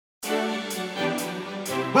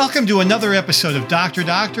Welcome to another episode of Dr.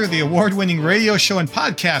 Doctor, the award-winning radio show and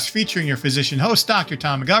podcast featuring your physician host, Dr.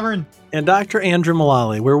 Tom McGovern. And Dr. Andrew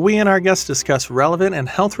Mullally, where we and our guests discuss relevant and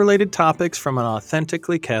health-related topics from an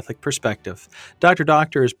authentically Catholic perspective. Dr.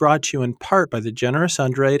 Doctor is brought to you in part by the generous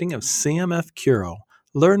underwriting of CMF Curo.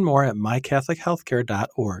 Learn more at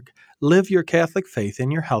mycatholichealthcare.org. Live your Catholic faith in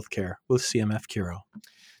your healthcare with CMF Curo.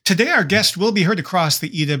 Today, our guest will be heard across the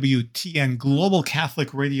EWTN Global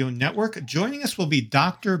Catholic Radio Network. Joining us will be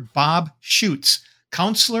Dr. Bob Schuchts,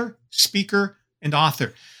 counselor, speaker, and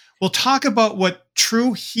author. We'll talk about what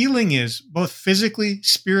true healing is, both physically,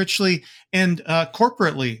 spiritually, and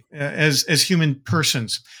corporately as human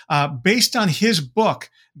persons. Based on his book,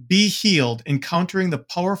 Be Healed, Encountering the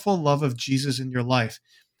Powerful Love of Jesus in Your Life.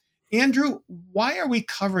 Andrew, why are we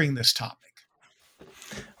covering this topic?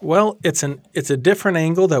 Well, it's a different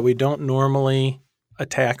angle that we don't normally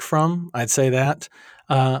attack from. I'd say that.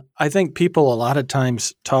 I think people a lot of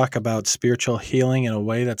times talk about spiritual healing in a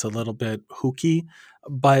way that's a little bit hooky,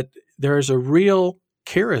 but there's a real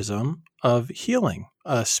charism of healing,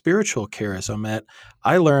 a spiritual charism that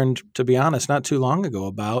I learned, to be honest, not too long ago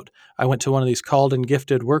about. I went to one of these called and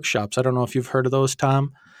gifted workshops. I don't know if you've heard of those,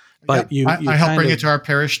 Tom, but I help bring it to our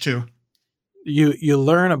parish too. You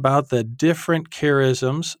learn about the different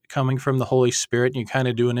charisms coming from the Holy Spirit, and you kind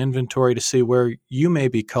of do an inventory to see where you may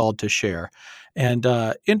be called to share. And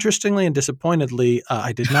interestingly and disappointedly,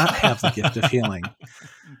 I did not have the gift of healing.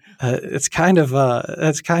 It's kind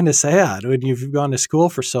of sad when you've gone to school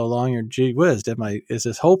for so long. You're, gee whiz, is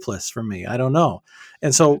this hopeless for me? I don't know.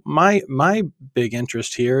 And so my big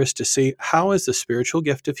interest here is to see how is the spiritual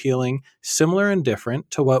gift of healing similar and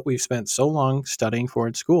different to what we've spent so long studying for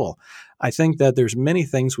in school. I think that there's many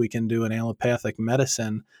things we can do in allopathic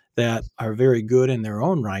medicine that are very good in their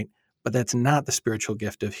own right, but that's not the spiritual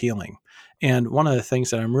gift of healing. And one of the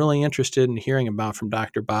things that I'm really interested in hearing about from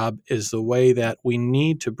Dr. Bob is the way that we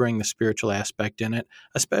need to bring the spiritual aspect in it,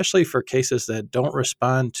 especially for cases that don't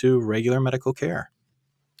respond to regular medical care.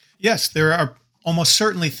 Yes, there are almost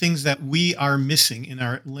certainly things that we are missing in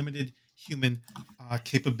our limited human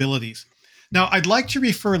capabilities. Now, I'd like to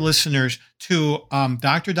refer listeners to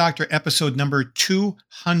Dr. Doctor episode number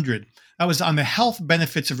 200. That was on the health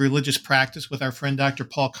benefits of religious practice with our friend Dr.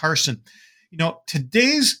 Paul Carson. You know,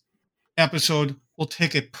 today's episode will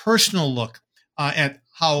take a personal look at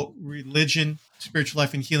how religion, spiritual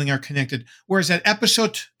life, and healing are connected, whereas that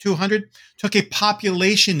episode 200 took a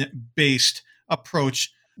population-based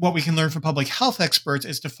approach. What we can learn from public health experts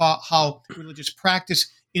as to how religious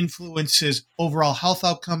practice influences overall health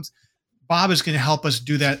outcomes. Bob is going to help us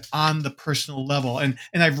do that on the personal level. And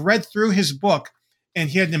I've read through his book, and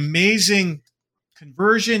he had an amazing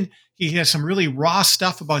conversion. He has some really raw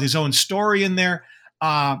stuff about his own story in there.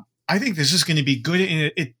 I think this is going to be good.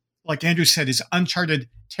 And it, like Andrew said, is uncharted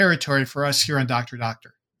territory for us here on Dr.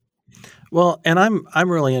 Doctor. Well, and I'm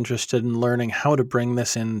really interested in learning how to bring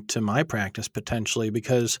this into my practice potentially,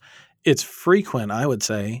 because it's frequent, I would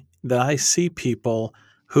say, that I see people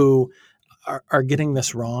who are getting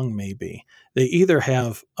this wrong maybe. They either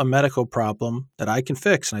have a medical problem that I can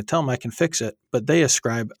fix, and I tell them I can fix it, but they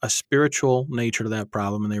ascribe a spiritual nature to that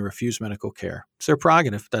problem and they refuse medical care. It's their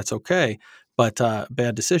prerogative. That's okay, but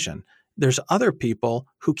bad decision. There's other people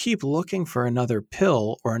who keep looking for another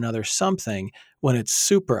pill or another something when it's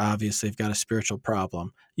super obvious they've got a spiritual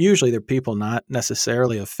problem. Usually they're people not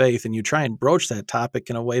necessarily of faith, and you try and broach that topic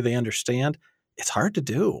in a way they understand. It's hard to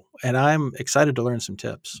do, and I'm excited to learn some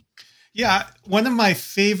tips. Yeah, one of my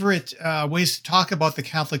favorite ways to talk about the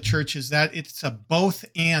Catholic Church is that it's a both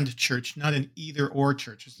and church, not an either or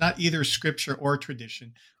church. It's not either scripture or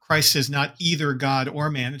tradition. Christ is not either God or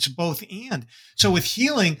man. It's both and. So with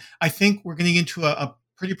healing, I think we're getting into a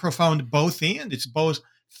pretty profound both and. It's both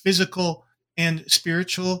physical and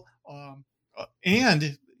spiritual.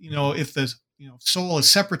 And, you know, if the soul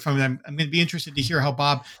is separate from it, I'm going to be interested to hear how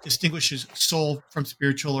Bob distinguishes soul from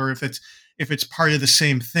spiritual, or if it's part of the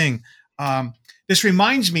same thing. This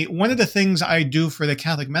reminds me, one of the things I do for the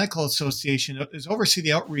Catholic Medical Association is oversee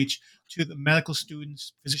the outreach to the medical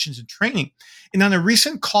students, physicians in training. And on a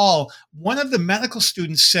recent call, one of the medical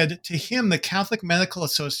students said to him, the Catholic Medical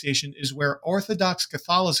Association is where Orthodox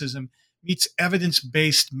Catholicism meets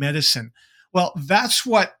evidence-based medicine. Well, that's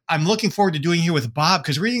what I'm looking forward to doing here with Bob,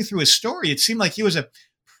 because reading through his story, it seemed like he was a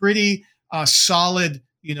pretty solid,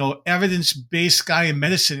 evidence-based guy in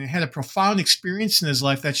medicine, and had a profound experience in his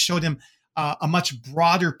life that showed him a much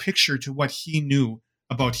broader picture to what he knew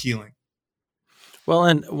about healing. Well,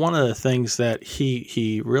 and one of the things that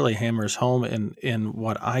he really hammers home in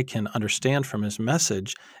what I can understand from his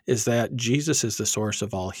message is that Jesus is the source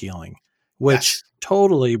of all healing. which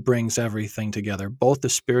totally brings everything together, both the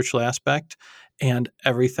spiritual aspect and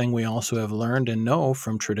everything we also have learned and know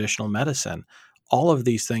from traditional medicine. All of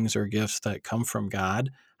these things are gifts that come from God.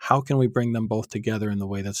 How can we bring them both together in the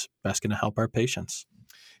way that's best going to help our patients?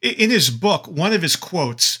 In his book, one of his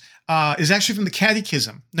quotes is actually from the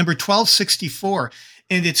Catechism, number 1264.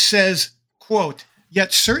 And it says, quote,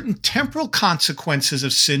 "Yet certain temporal consequences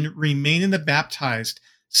of sin remain in the baptized,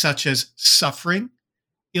 such as suffering,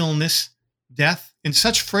 illness, death, and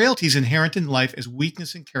such frailties inherent in life as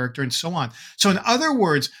weakness in character and so on." So in other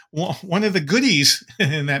words, one of the goodies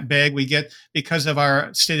in that bag we get because of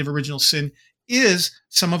our state of original sin is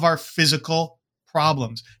some of our physical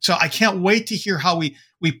problems. So I can't wait to hear how we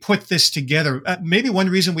put this together. Maybe one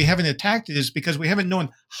reason we haven't attacked it is because we haven't known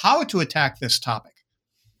how to attack this topic.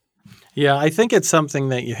 Yeah, I think it's something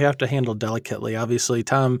that you have to handle delicately. Obviously,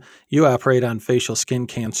 Tom, you operate on facial skin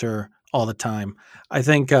cancer all the time. I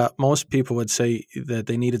think most people would say that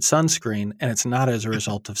they needed sunscreen, and it's not as a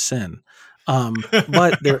result of sin.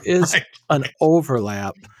 But there is an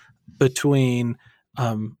overlap between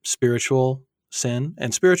spiritual sin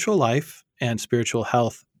and spiritual life and spiritual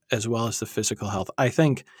health, as well as the physical health. I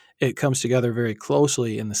think it comes together very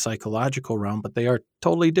closely in the psychological realm, but they are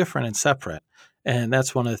totally different and separate. And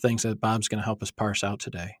that's one of the things that Bob's going to help us parse out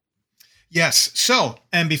today. Yes. So,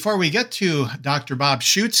 and before we get to Dr. Bob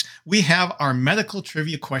Schuchts, we have our medical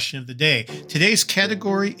trivia question of the day. Today's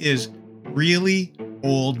category is really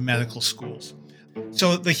old medical schools.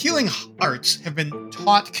 So the healing arts have been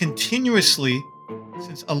taught continuously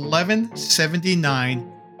since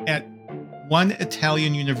 1179 at one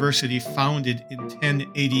Italian university founded in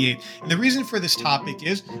 1088. And the reason for this topic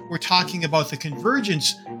is we're talking about the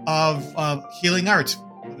convergence of healing arts,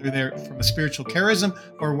 whether they're from a spiritual charism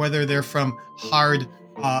or whether they're from hard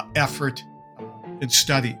effort and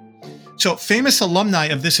study. So famous alumni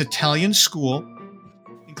of this Italian school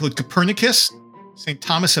include Copernicus, St.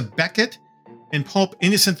 Thomas of Becket, and Pope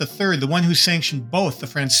Innocent III, the one who sanctioned both the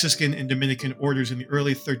Franciscan and Dominican orders in the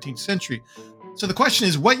early 13th century. So the question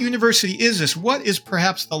is, what university is this? What is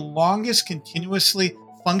perhaps the longest continuously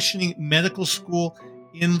functioning medical school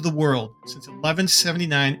in the world since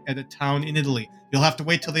 1179 at a town in Italy? You'll have to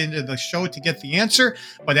wait till the end of the show to get the answer.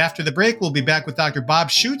 But after the break, we'll be back with Dr. Bob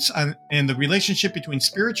Schuchts and the relationship between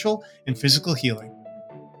spiritual and physical healing.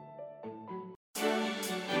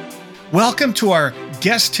 Welcome to our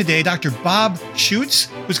guest today, Dr. Bob Schuchts,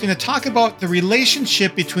 who's going to talk about the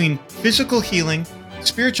relationship between physical healing,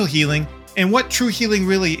 spiritual healing, and what true healing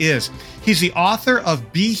really is. He's the author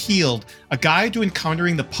of Be Healed, a guide to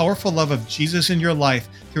encountering the powerful love of Jesus in your life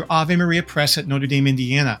through Ave Maria Press at Notre Dame,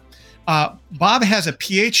 Indiana. Bob has a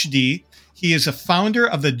PhD. He is a founder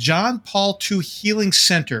of the John Paul II Healing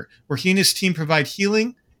Center, where he and his team provide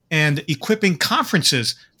healing and equipping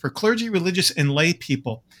conferences for clergy, religious, and lay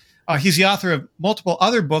people. He's the author of multiple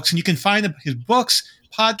other books, and you can find his books,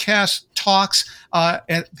 podcasts, talks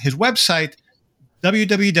at his website,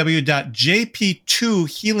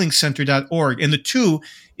 www.jp2healingcenter.org. And the 2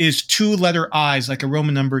 is 2-letter I's, like a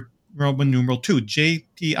Roman numeral 2,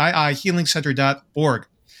 jpii healingcenter.org.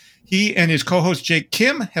 He and his co-host Jake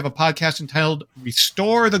Kim have a podcast entitled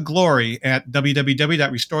Restore the Glory at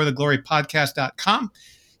www.restoretheglorypodcast.com.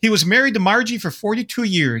 He was married to Margie for 42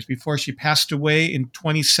 years before she passed away in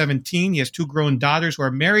 2017. He has 2 grown daughters who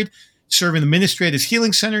are married, serve in the ministry at his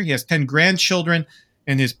healing center. He has 10 grandchildren,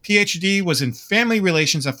 and his PhD was in family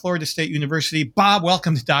relations at Florida State University. Bob,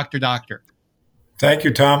 welcome to Dr. Doctor. Thank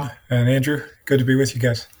you, Tom and Andrew. Good to be with you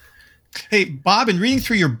guys. Hey, Bob, in reading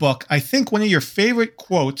through your book, I think one of your favorite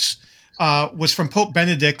quotes was from Pope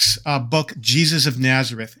Benedict's book, Jesus of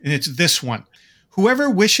Nazareth. And it's this one: "Whoever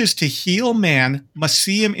wishes to heal man must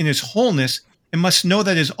see him in his wholeness and must know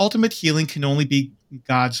that his ultimate healing can only be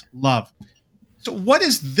God's love." So what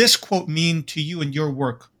does this quote mean to you in your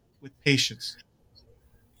work with patients?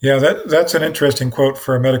 Yeah, that's an interesting quote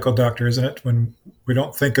for a medical doctor, isn't it? When we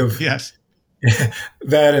don't think of Yes.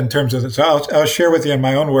 that in terms of this. So I'll share with you in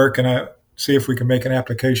my own work, and I see if we can make an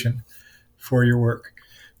application for your work.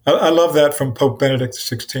 I love that from Pope Benedict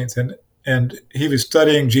XVI, and he was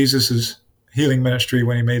studying Jesus's healing ministry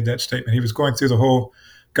when he made that statement. He was going through the whole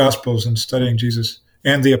Gospels and studying Jesus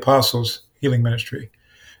and the apostles' healing ministry.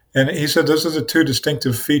 And he said those are the 2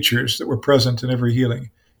 distinctive features that were present in every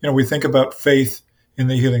healing. You know, we think about faith in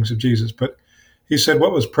the healings of Jesus, but he said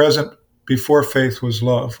what was present before faith was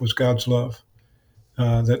love, was God's love.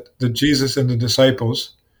 That Jesus and the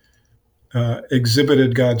disciples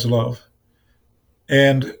exhibited God's love,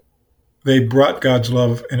 and they brought God's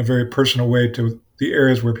love in a very personal way to the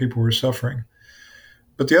areas where people were suffering.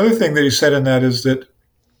 But the other thing that he said in that is that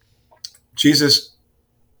Jesus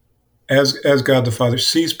as God the Father,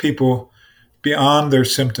 sees people beyond their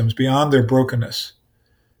symptoms, beyond their brokenness.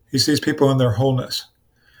 He sees people in their wholeness.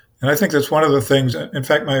 And I think that's one of the things. In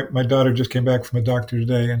fact, my daughter just came back from a doctor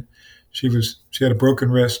today, and she had a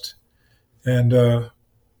broken wrist, and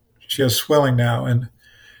she has swelling now. And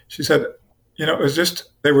she said, it was just,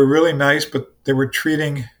 they were really nice, but they were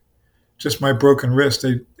treating just my broken wrist.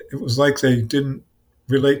 It was like they didn't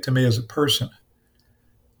relate to me as a person.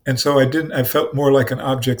 And so I felt more like an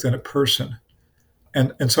object than a person.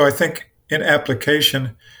 And so I think in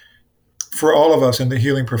application for all of us in the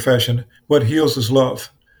healing profession, what heals is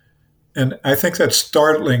love. And I think that's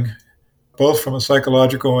startling, both from a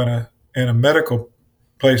psychological and a medical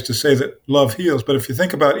place, to say that love heals. But if you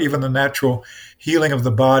think about even the natural healing of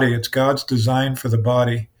the body, it's God's design for the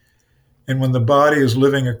body. And when the body is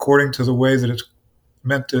living according to the way that it's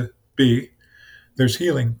meant to be, there's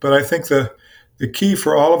healing. But I think the key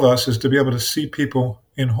for all of us is to be able to see people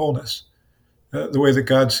in wholeness, the way that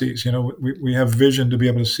God sees. We have vision to be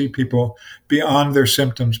able to see people beyond their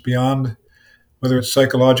symptoms, beyond whether it's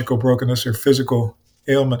psychological brokenness or physical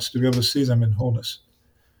ailments, to be able to see them in wholeness.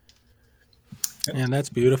 And that's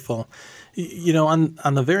beautiful.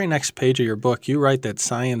 On the very next page of your book, you write that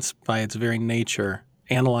science, by its very nature,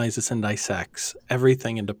 analyzes and dissects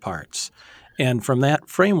everything into parts. And from that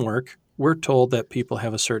framework, we're told that people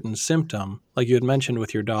have a certain symptom, like you had mentioned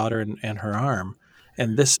with your daughter and her arm,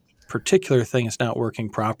 and this particular thing is not working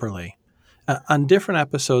properly. On different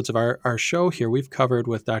episodes of our show here, we've covered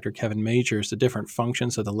with Dr. Kevin Majors the different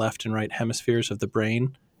functions of the left and right hemispheres of the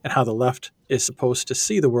brain, and how the left is supposed to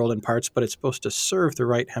see the world in parts, but it's supposed to serve the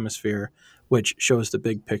right hemisphere, which shows the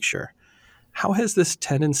big picture. How has this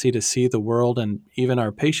tendency to see the world and even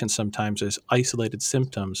our patients sometimes as isolated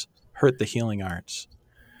symptoms hurt the healing arts?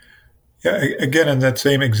 Yeah, again, in that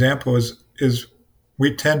same example is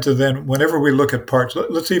we tend to then, whenever we look at parts,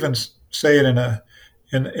 let's even say it in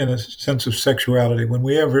a sense of sexuality. When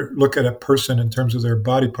we ever look at a person in terms of their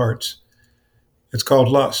body parts, it's called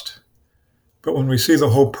lust. But when we see the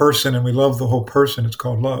whole person and we love the whole person, it's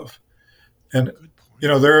called love. And,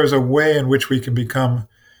 there is a way in which we can become,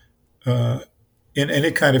 in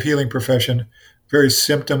any kind of healing profession, very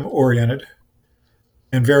symptom-oriented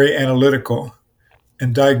and very analytical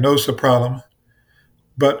and diagnose a problem,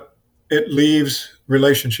 but it leaves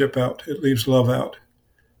relationship out. It leaves love out.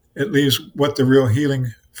 It leaves what the real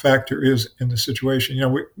healing factor is in the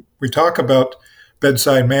situation. We talk about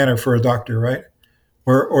bedside manner for a doctor, right?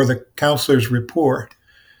 Or the counselor's rapport.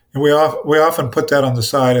 And we often put that on the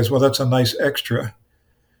side as, well, that's a nice extra,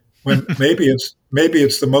 when maybe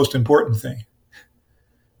it's the most important thing,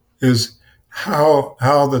 is how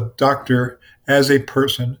the doctor as a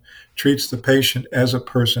person treats the patient as a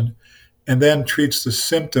person, and then treats the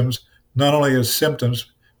symptoms not only as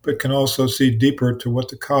symptoms, but can also see deeper to what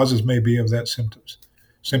the causes may be of that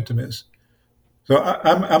symptom is. So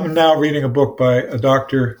I'm now reading a book by a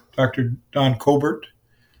Dr. Don Colbert,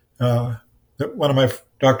 that one of my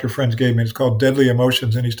doctor friends gave me. It's called Deadly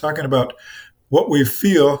Emotions, and he's talking about what we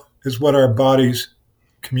feel is what our bodies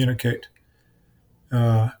communicate.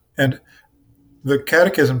 And the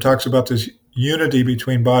Catechism talks about this unity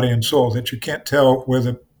between body and soul, that you can't tell where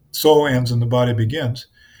the soul ends and the body begins.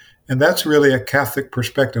 And that's really a Catholic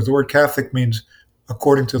perspective. The word Catholic means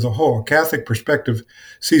according to the whole. A Catholic perspective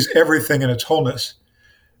sees everything in its wholeness.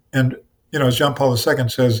 And, as John Paul II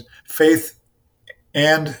says, faith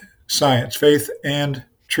and science, faith and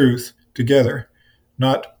truth together,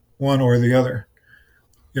 not one or the other.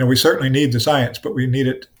 We certainly need the science, but we need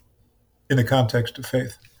it in the context of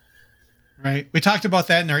faith. Right. We talked about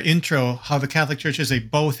that in our intro, how the Catholic Church is a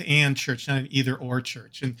both and church, not an either or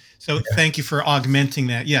church. And so Thank you for augmenting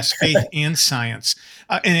that. Yes, faith and science.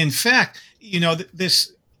 And in fact,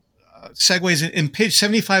 this segues in page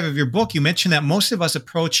 75 of your book. You mentioned that most of us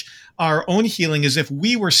approach our own healing as if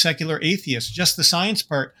we were secular atheists, just the science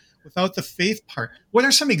part without the faith part. What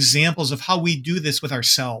are some examples of how we do this with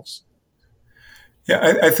ourselves?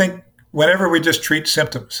 Yeah, I think whenever we just treat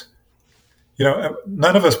symptoms,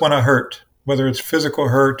 none of us want to hurt, whether it's physical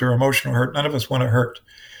hurt or emotional hurt. None of us want to hurt.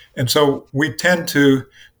 And so we tend to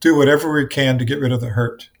do whatever we can to get rid of the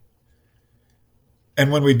hurt.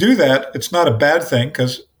 And when we do that, it's not a bad thing,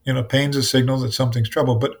 because, pain's a signal that something's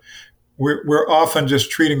trouble, but we're often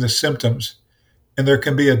just treating the symptoms, and there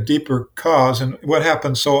can be a deeper cause. And what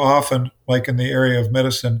happens so often, like in the area of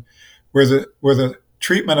medicine, where the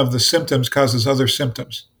treatment of the symptoms causes other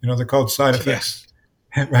symptoms, they're called side effects,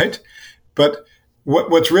 yes. Right? But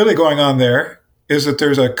what's really going on there is that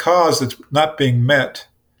there's a cause that's not being met.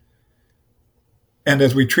 And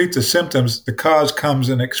as we treat the symptoms, the cause comes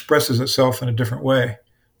and expresses itself in a different way,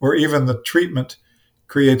 or even the treatment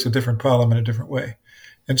creates a different problem in a different way.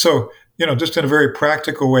 And so, just in a very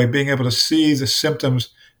practical way, being able to see the symptoms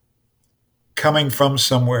coming from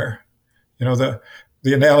somewhere. The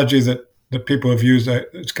analogy that people have used,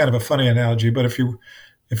 it's kind of a funny analogy, but if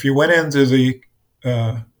you went into the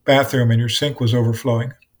bathroom and your sink was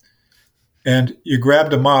overflowing, and you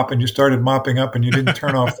grabbed a mop and you started mopping up and you didn't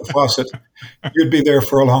turn off the faucet, you'd be there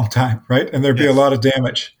for a long time, right? And there'd be a lot of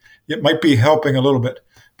damage. It might be helping a little bit.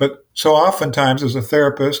 But so oftentimes as a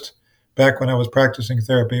therapist, back when I was practicing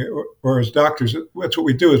therapy, or as doctors, that's what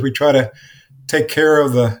we do, is we try to take care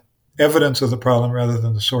of the evidence of the problem rather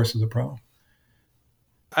than the source of the problem.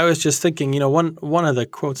 I was just thinking, one of the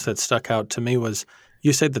quotes that stuck out to me was,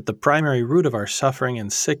 you said that the primary root of our suffering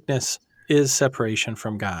and sickness is separation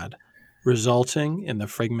from God, resulting in the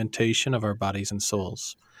fragmentation of our bodies and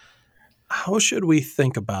souls. How should we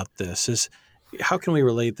think about this? How can we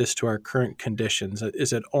relate this to our current conditions?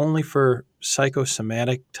 Is it only for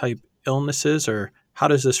psychosomatic type illnesses, or how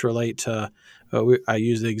does this relate to, I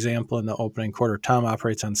use the example in the opening quarter, Tom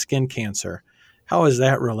operates on skin cancer. How is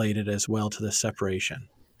that related as well to the separation?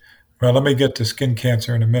 Well, let me get to skin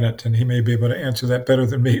cancer in a minute, and he may be able to answer that better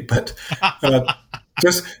than me. But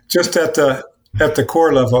just at the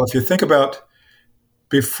core level, if you think about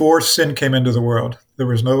before sin came into the world, there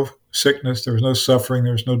was no sickness, there was no suffering,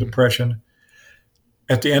 there was no depression.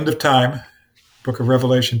 At the end of time, Book of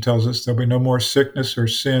Revelation tells us there'll be no more sickness or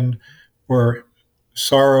sin or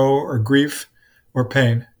sorrow or grief or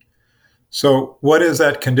pain. So what is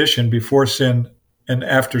that condition before sin and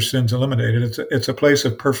after sin's eliminated? It's a place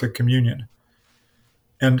of perfect communion.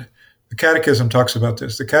 And the Catechism talks about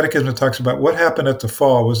this. The Catechism talks about what happened at the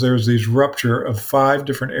fall was there was these rupture of 5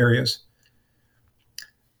 different areas.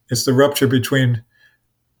 It's the rupture between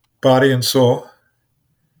body and soul.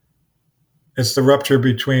 It's the rupture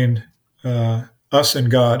between us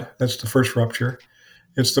and God. That's the first rupture.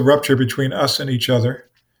 It's the rupture between us and each other.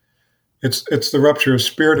 It's the rupture of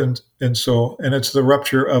spirit and soul, and it's the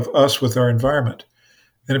rupture of us with our environment.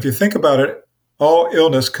 And if you think about it, all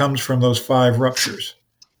illness comes from those 5 ruptures,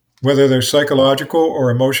 whether they're psychological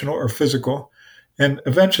or emotional or physical. And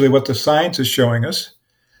eventually what the science is showing us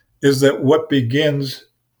is that what begins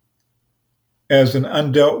as an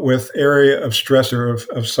undealt with area of stressor,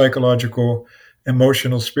 of psychological,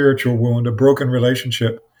 emotional, spiritual wound, a broken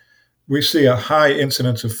relationship, we see a high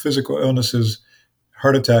incidence of physical illnesses,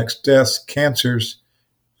 heart attacks, deaths, cancers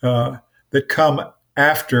that come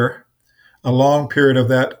after a long period of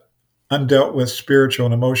that undealt with spiritual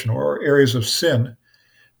and emotional, or areas of sin,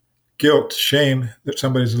 guilt, shame that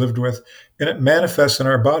somebody's lived with, and it manifests in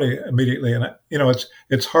our body immediately. And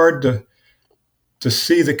it's hard to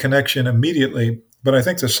see the connection immediately, but I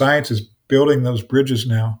think the science is building those bridges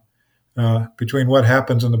now between what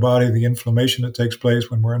happens in the body, the inflammation that takes place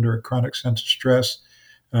when we're under a chronic sense of stress,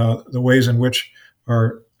 the ways in which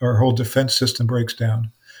our whole defense system breaks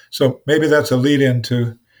down. So maybe that's a lead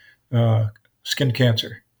into skin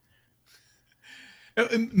cancer.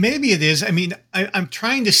 Maybe it is. I mean, I'm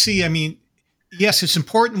trying to see. I mean, yes, it's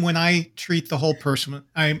important when I treat the whole person.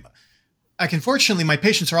 I can, fortunately, my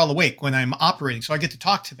patients are all awake when I'm operating, so I get to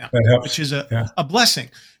talk to them, which is a blessing.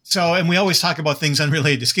 So, and we always talk about things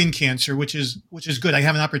unrelated to skin cancer, which is good. I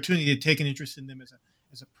have an opportunity to take an interest in them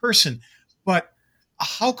as a person. But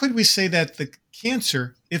how could we say that the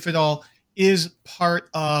cancer, if at all, is part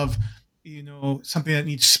of something that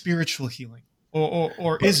needs spiritual healing,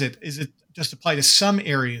 or is it just apply to some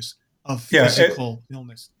areas of physical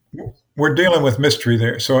illness? We're dealing with mystery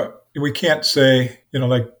there, so we can't say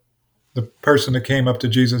like the person that came up to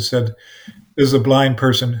Jesus said, "This is a blind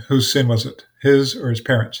person. Whose sin was it, his or his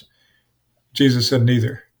parents?" Jesus said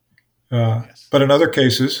neither. Yes. But in other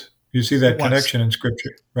cases, you see that connection in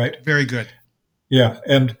Scripture, right? Very good. Yeah,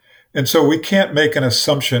 and so we can't make an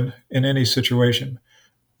assumption in any situation.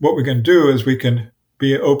 What we can do is we can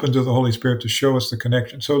be open to the Holy Spirit to show us the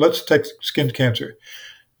connection. So let's take skin cancer.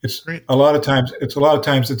 It's great. A lot of times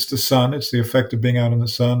it's the sun. It's the effect of being out in the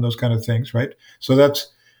sun, those kind of things, right? So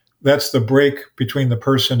that's the break between the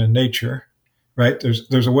person and nature, right?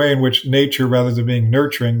 There's a way in which nature, rather than being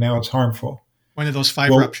nurturing, now it's harmful. One of those 5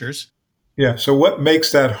 ruptures. Yeah. So what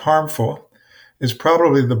makes that harmful is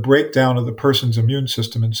probably the breakdown of the person's immune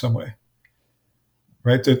system in some way,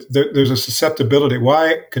 right? There's a susceptibility.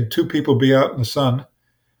 Why can 2 people be out in the sun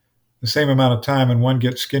the same amount of time and one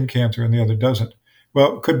gets skin cancer and the other doesn't?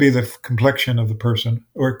 Well, it could be the complexion of the person,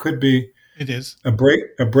 or it could be a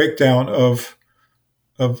breakdown of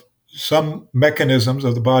some mechanisms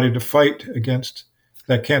of the body to fight against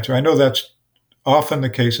that cancer. I know that's often the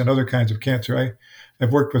case in other kinds of cancer.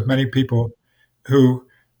 I've worked with many people who,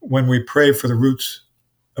 when we pray for the roots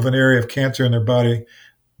of an area of cancer in their body,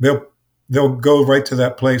 they'll go right to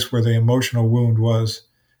that place where the emotional wound was,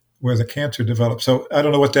 where the cancer developed. So I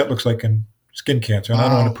don't know what that looks like in skin cancer, and I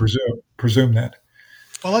don't want to presume that.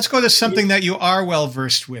 Well, let's go to something that you are well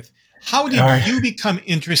versed with. How did you become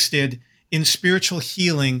interested in spiritual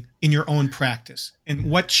healing in your own practice, and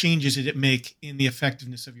what changes did it make in the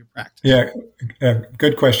effectiveness of your practice? Yeah,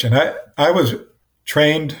 good question. I was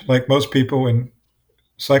trained, like most people, in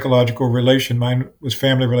psychological relation. Mine was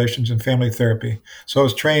family relations and family therapy. So I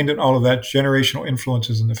was trained in all of that, generational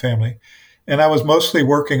influences in the family. And I was mostly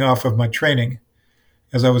working off of my training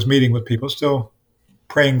as I was meeting with people, still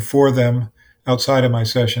praying for them outside of my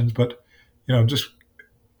sessions, but just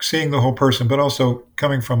seeing the whole person, but also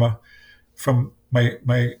coming from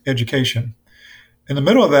my education. In the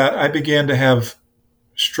middle of that, I began to have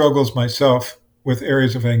struggles myself with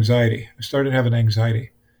areas of anxiety. I started having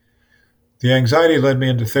anxiety. The anxiety led me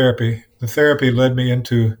into therapy. The therapy led me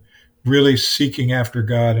into really seeking after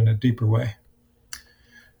God in a deeper way.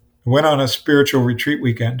 I went on a spiritual retreat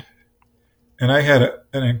weekend, and I had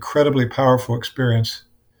an incredibly powerful experience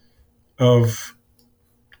of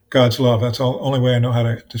God's love. That's the only way I know how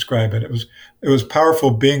to describe it. It was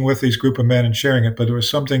powerful being with these group of men and sharing it, but there was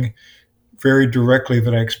something very directly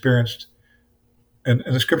that I experienced. And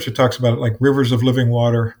the scripture talks about it like rivers of living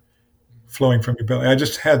water flowing from your belly. I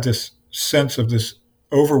just had this sense of this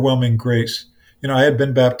overwhelming grace. I had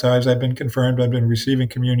been baptized, I'd been confirmed, I'd been receiving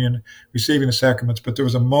communion, receiving the sacraments, but there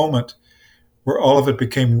was a moment where all of it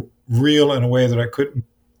became real in a way that I couldn't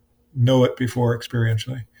know it before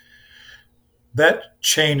experientially. That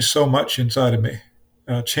changed so much inside of me,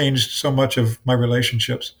 changed so much of my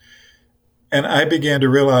relationships. And I began to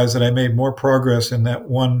realize that I made more progress in that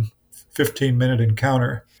one 15-minute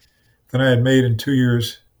encounter than I had made in 2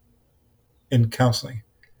 years in counseling.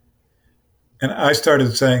 And I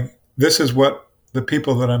started saying, this is what the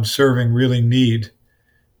people that I'm serving really need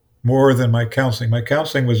more than my counseling. My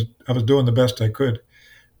counseling I was doing the best I could,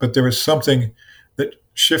 but there was something that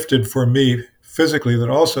shifted for me physically that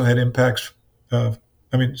also had impacts,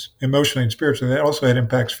 emotionally and spiritually, that also had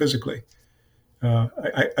impacts physically.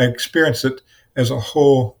 I experienced it as a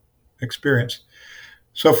whole experience.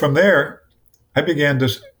 So from there, I began to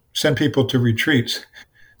send people to retreats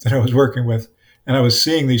that I was working with, and I was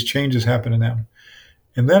seeing these changes happen in them.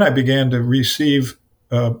 And then I began to receive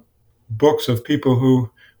books of people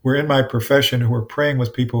who were in my profession who were praying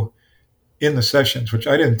with people in the sessions, which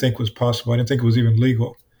I didn't think was possible. I didn't think it was even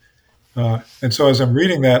legal. And so as I'm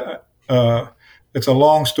reading that, it's a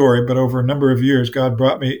long story, but over a number of years, God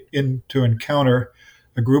brought me in to encounter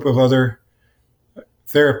a group of other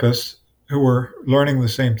therapists who were learning the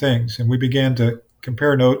same things. And we began to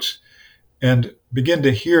compare notes and begin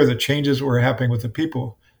to hear the changes that were happening with the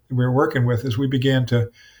people that we were working with as we began to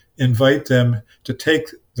invite them to take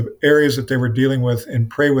the areas that they were dealing with and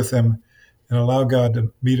pray with them and allow God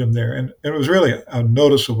to meet them there. And it was really a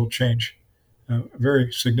noticeable change, a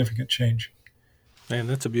very significant change. Man,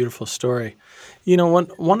 that's a beautiful story.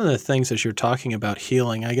 One of the things as you're talking about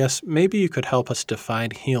healing, I guess maybe you could help us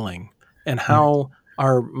define healing and how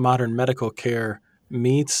our modern medical care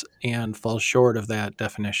meets and falls short of that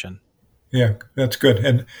definition. Yeah, that's good.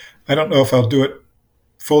 And I don't know if I'll do it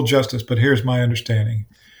full justice, but here's my understanding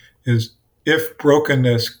is if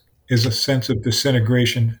brokenness is a sense of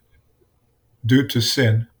disintegration due to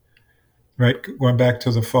sin, right? Going back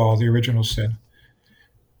to the fall, the original sin.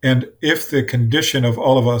 And if the condition of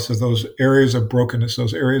all of us is those areas of brokenness,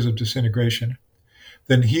 those areas of disintegration,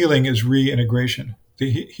 then healing is reintegration. The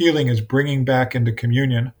healing is bringing back into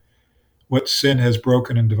communion what sin has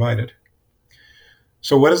broken and divided.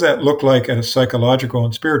 So what does that look like at a psychological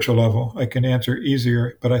and spiritual level? I can answer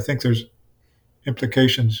easier, but I think there's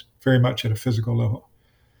implications very much at a physical level.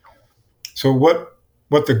 So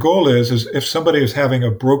what the goal is if somebody is having a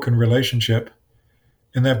broken relationship,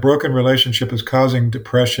 and that broken relationship is causing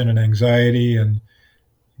depression and anxiety and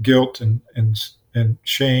guilt and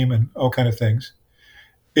shame and all kind of things,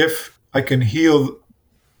 if I can heal,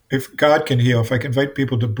 if God can heal, if I can invite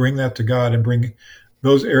people to bring that to God and bring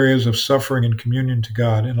those areas of suffering and communion to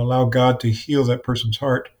God and allow God to heal that person's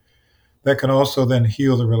heart, that can also then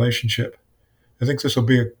heal the relationship. I think this will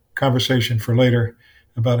be a conversation for later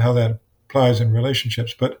about how that applies in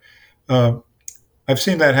relationships. But I've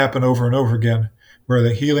seen that happen over and over again, where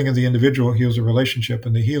the healing of the individual heals a relationship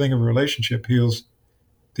and the healing of a relationship heals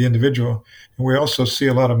the individual. And we also see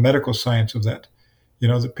a lot of medical science of that.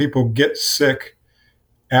 That people get sick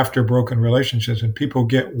after broken relationships and people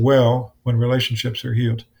get well when relationships are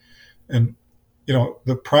healed. And,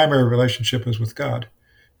 the primary relationship is with God.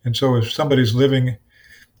 And so if somebody's living,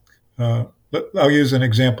 I'll use an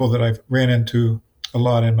example that I've ran into a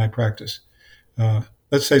lot in my practice.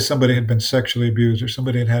 Let's say somebody had been sexually abused or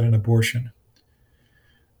somebody had had an abortion.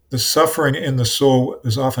 The suffering in the soul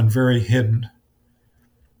is often very hidden,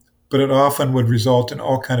 but it often would result in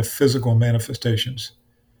all kind of physical manifestations,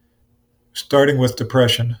 starting with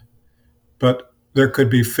depression. But there could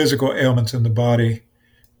be physical ailments in the body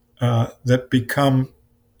that become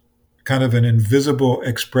kind of an invisible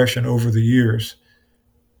expression over the years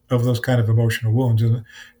of those kind of emotional wounds. And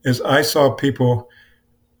as I saw people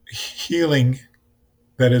healing,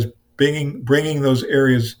 that is bringing those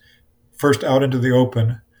areas first out into the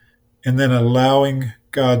open, and then allowing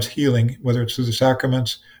God's healing, whether it's through the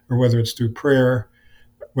sacraments or whether it's through prayer,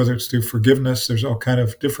 whether it's through forgiveness, there's all kind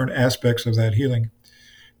of different aspects of that healing.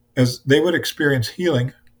 As they would experience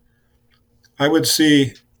healing, I would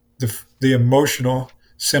see the emotional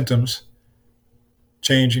symptoms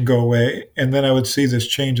change and go away, and then I would see this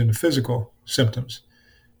change in the physical symptoms.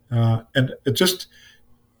 And it's just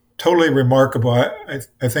totally remarkable.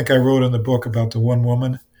 I think I wrote in the book about the one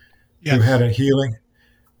woman who had a healing,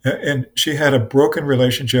 and she had a broken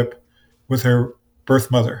relationship with her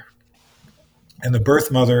birth mother. And the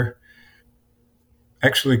birth mother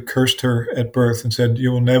actually cursed her at birth and said,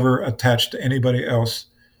 "You will never attach to anybody else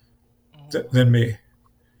than me."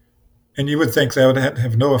 And you would think that would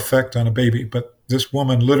have no effect on a baby, but this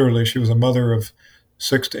woman, literally, she was a mother of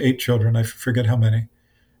 6 to 8 children, I forget how many,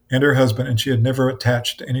 and her husband, and she had never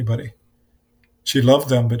attached to anybody. She loved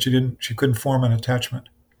them, but she couldn't form an attachment.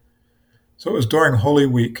 So it was during Holy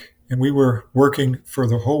Week, and we were working for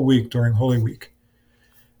the whole week during Holy Week.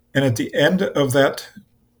 And at the end of that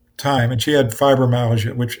time, and she had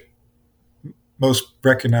fibromyalgia, which most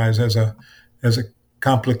recognize as a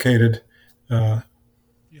complicated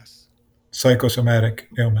psychosomatic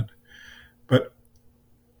ailment. But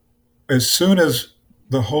as soon as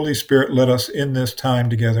the Holy Spirit led us in this time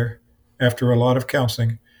together, after a lot of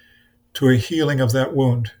counseling, to a healing of that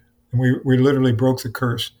wound, and we literally broke the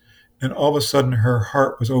curse, and all of a sudden her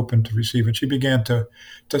heart was open to receive it. She began to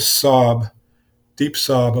sob, deep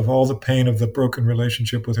sob of all the pain of the broken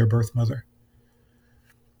relationship with her birth mother.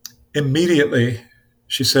 Immediately,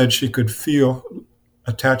 she said she could feel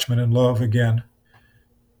attachment and love again.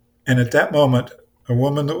 And at that moment, a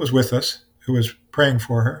woman that was with us, who was praying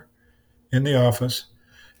for her in the office,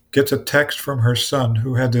 gets a text from her son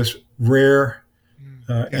who had this rare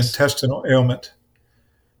intestinal ailment.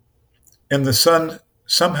 And the son,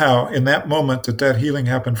 somehow, in that moment that healing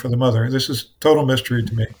happened for the mother, this is total mystery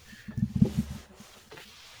to me,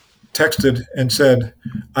 texted and said,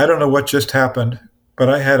 "I don't know what just happened, but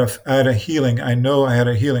I had a healing. I know I had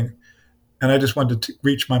a healing. And I just wanted to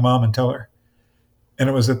reach my mom and tell her." And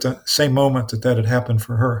it was at the same moment that had happened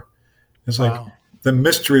for her. It's like the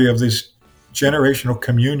mystery of this generational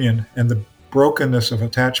communion and the brokenness of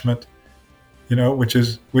attachment, which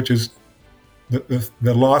is the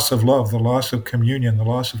loss of love, the loss of communion, the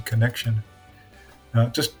loss of connection.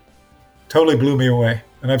 Just totally blew me away.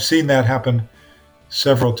 And I've seen that happen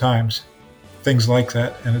several times, things like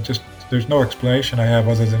that. And there's no explanation I have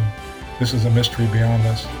other than this is a mystery beyond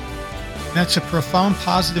us. That's a profound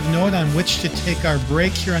positive note on which to take our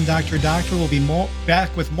break here on Dr. Doctor. We'll be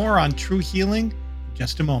back with more on true healing in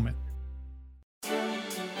just a moment.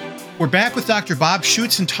 We're back with Dr. Bob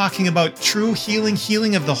Schuchts and talking about true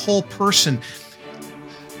healing of the whole person.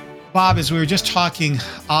 Bob, as we were just talking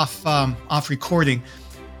off recording,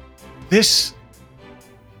 this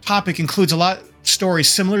topic includes a lot of stories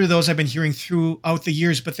similar to those I've been hearing throughout the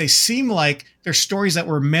years, but they seem like they're stories that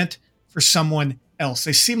were meant for someone else.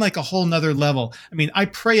 They seem like a whole nother level. I mean, I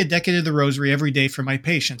pray a decade of the rosary every day for my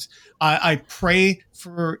patients. I pray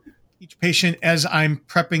for each patient as I'm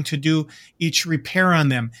prepping to do each repair on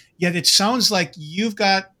them. Yet it sounds like you've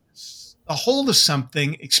got a hold of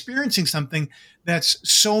something, experiencing something that's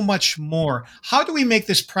so much more. How do we make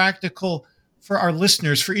this practical for our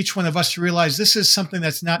listeners, for each one of us to realize this is something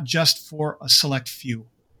that's not just for a select few?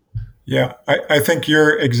 Yeah, I think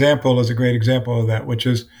your example is a great example of that, which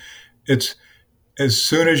is it's as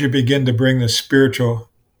soon as you begin to bring the spiritual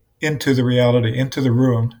into the reality, into the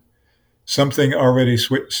room, something already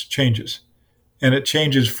changes. And it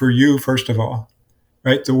changes for you, first of all,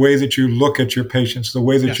 right? The way that you look at your patients, the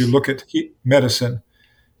way that you look at medicine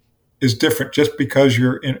is different just because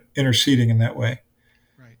you're interceding in that way.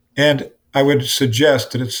 Right. And I would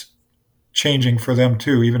suggest that it's changing for them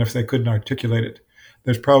too, even if they couldn't articulate it.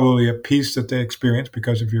 There's probably a peace that they experience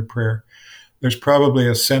because of your prayer. There's probably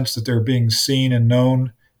a sense that they're being seen and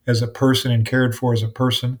known as a person and cared for as a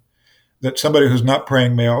person, that somebody who's not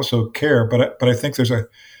praying may also care. But I think there's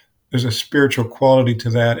a spiritual quality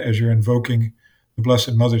to that as you're invoking the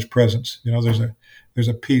Blessed Mother's presence. There's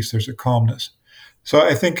a peace, there's a calmness. So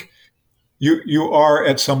I think you are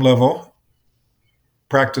at some level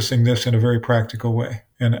practicing this in a very practical way.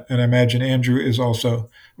 And I imagine Andrew is also,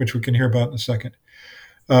 which we can hear about in a second.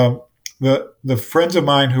 The friends of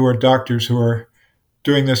mine who are doctors who are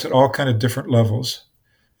doing this at all kind of different levels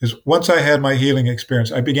is once I had my healing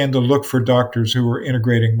experience, I began to look for doctors who were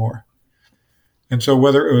integrating more. And so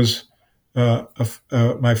whether it was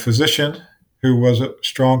my physician, who was a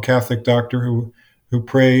strong Catholic doctor who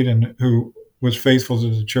prayed and who was faithful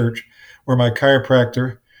to the church, or my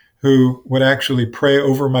chiropractor, who would actually pray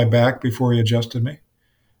over my back before he adjusted me,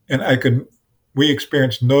 and we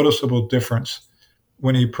experienced noticeable difference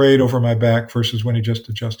when he prayed over my back versus when he just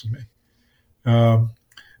adjusted me.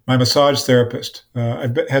 My massage therapist,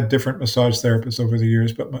 I've had different massage therapists over the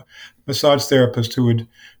years, but my massage therapist who would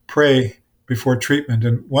pray before treatment,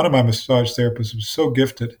 and one of my massage therapists was so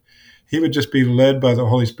gifted, he would just be led by the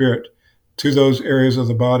Holy Spirit to those areas of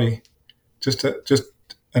the body, just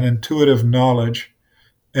an intuitive knowledge,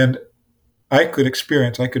 and I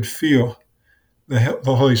could feel the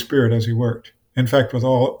Holy Spirit as he worked. In fact, with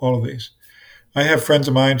all of these, I have friends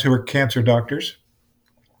of mine who are cancer doctors.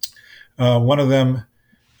 One of them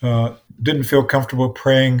didn't feel comfortable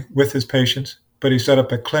praying with his patients, but he set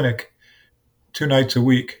up a clinic 2 nights a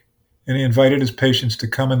week, and he invited his patients to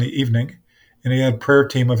come in the evening, and he had prayer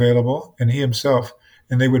team available, and he himself,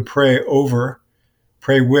 and they would pray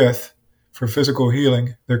with, for physical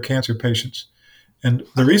healing, their cancer patients. And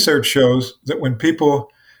the research shows that when people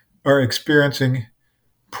are experiencing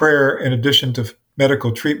prayer in addition to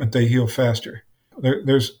medical treatment, they heal faster.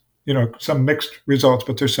 There's some mixed results,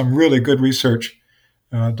 but there's some really good research.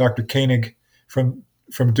 Dr. Koenig from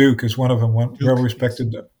Duke is one of them, one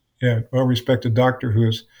well-respected doctor who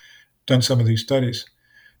has done some of these studies.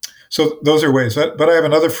 So those are ways. But I have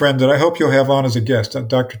another friend that I hope you'll have on as a guest,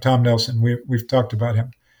 Dr. Tom Nelson. We've talked about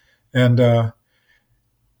him. And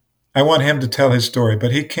I want him to tell his story.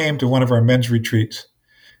 But he came to one of our men's retreats,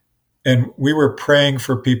 and we were praying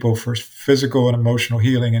for people for physical and emotional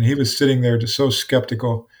healing. And he was sitting there just so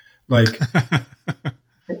skeptical, like,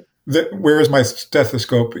 where is my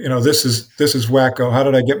stethoscope? This is wacko. How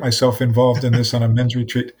did I get myself involved in this on a men's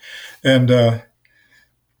retreat? And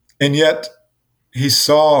yet he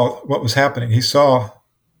saw what was happening. He saw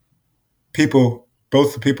people,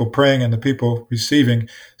 both the people praying and the people receiving,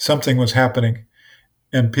 something was happening.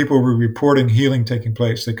 And people were reporting healing taking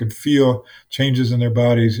place. They could feel changes in their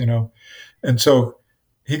bodies, And so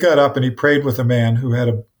he got up and he prayed with a man who had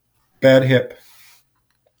a bad hip.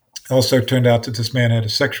 Also turned out that this man had a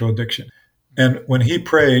sexual addiction. And when he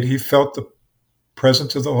prayed, he felt the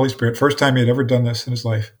presence of the Holy Spirit. First time he had ever done this in his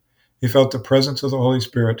life. He felt the presence of the Holy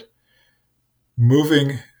Spirit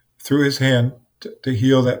moving through his hand to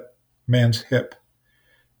heal that man's hip.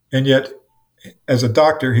 And yet, as a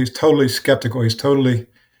doctor, he's totally skeptical. He's totally,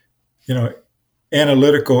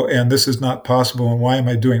 analytical, and this is not possible, and why am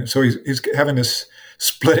I doing it? So he's having this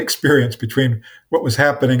split experience between what was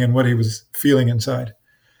happening and what he was feeling inside.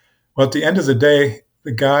 Well, at the end of the day,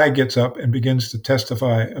 the guy gets up and begins to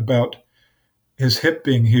testify about his hip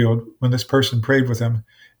being healed when this person prayed with him,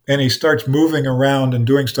 and he starts moving around and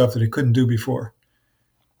doing stuff that he couldn't do before.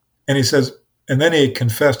 And he says, and then he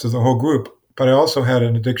confessed to the whole group, but I also had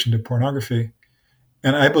an addiction to pornography,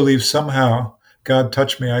 and I believe somehow God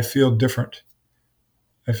touched me. I feel different.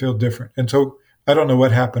 And so I don't know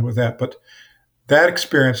what happened with that, but that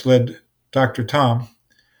experience led Dr. Tom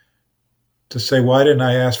to say, why didn't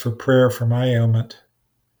I ask for prayer for my ailment?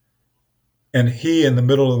 And he, in the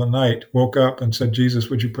middle of the night, woke up and said, Jesus,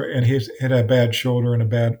 would you pray? And he had a bad shoulder and a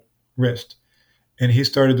bad wrist. And he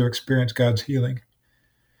started to experience God's healing.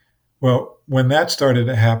 Well, when that started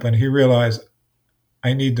to happen, he realized,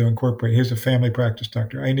 I need to incorporate, he's a family practice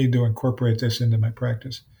doctor, I need to incorporate this into my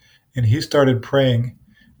practice. And he started praying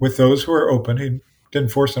with those who are open. He didn't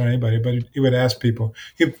force it on anybody, but he would ask people.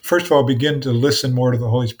 He, first of all, began to listen more to the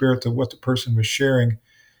Holy Spirit, to what the person was sharing.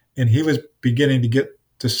 And he was beginning to get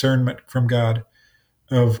discernment from God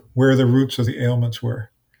of where the roots of the ailments were.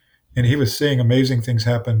 And he was seeing amazing things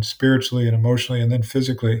happen spiritually and emotionally and then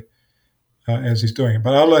physically as he's doing it.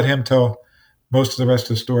 But I'll let him tell most of the rest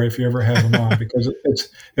of the story if you ever have him on, because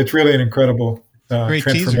it's really an incredible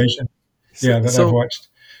transformation that I've watched.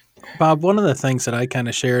 Bob, one of the things that I kind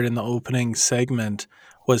of shared in the opening segment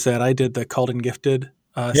was that I did the Called and Gifted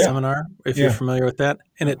seminar, if you're familiar with that.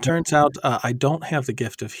 And it turns out I don't have the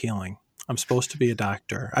gift of healing. I'm supposed to be a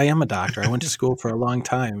doctor. I am a doctor. I went to school for a long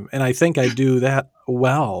time, and I think I do that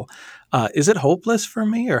well. Is it hopeless for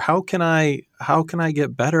me, or how can I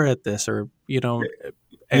get better at this, or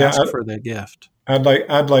ask for the gift?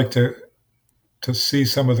 I'd like to to see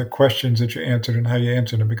some of the questions that you answered and how you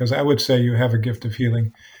answered them, because I would say you have a gift of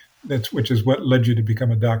healing, which is what led you to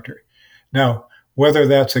become a doctor. Now, whether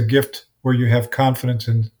that's a gift where you have confidence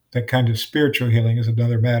in that kind of spiritual healing is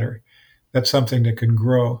another matter. That's something that can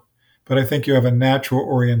grow. But I think you have a natural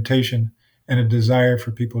orientation and a desire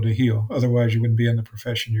for people to heal. Otherwise, you wouldn't be in the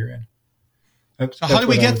profession you're in. So how do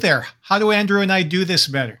we get there? How do Andrew and I do this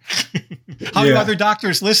better? How do other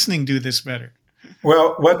doctors listening do this better?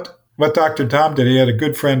 Well, what Dr. Tom did, he had a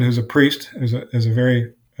good friend who's a priest, is a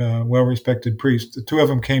very well-respected priest. The two of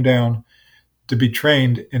them came down to be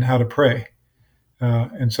trained in how to pray.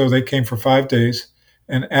 And so they came for 5 days.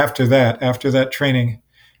 And after that training,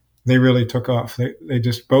 they really took off. They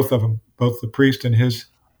just, both of them, both the priest and his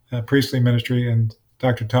priestly ministry and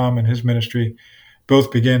Dr. Tom and his ministry,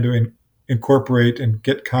 both began to incorporate and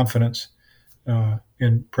get confidence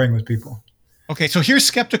in praying with people. Okay, so here's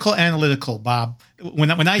skeptical analytical, Bob. When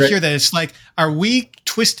I hear that, it's like, are we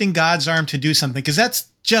twisting God's arm to do something? Because that's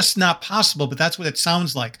just not possible, but that's what it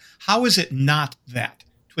sounds like. How is it not that,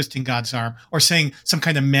 twisting God's arm, or saying some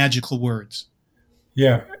kind of magical words?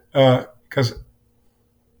 Yeah, because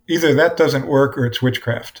either that doesn't work or it's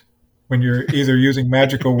witchcraft, when you're either using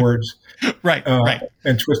magical words right.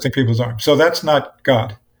 and twisting people's arms. So that's not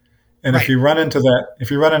God. And if you run into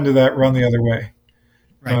that, run the other way.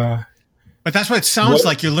 Right. But that's what it sounds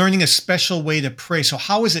like. You're learning a special way to pray. So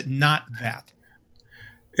how is it not that?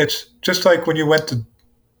 It's just like when you went to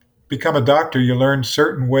become a doctor, you learn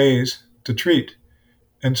certain ways to treat.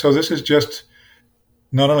 And so this is just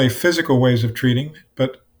not only physical ways of treating,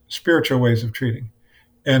 but spiritual ways of treating.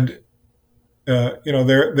 And,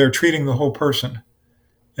 they're treating the whole person.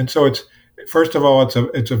 And so it's, first of all,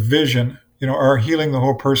 it's a vision. Our Healing the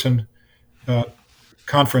Whole Person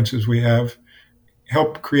conferences we have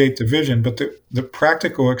help create the vision, but the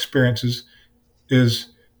practical experiences is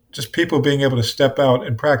just people being able to step out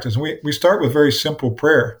and practice. And we start with very simple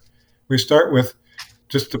prayer. We start with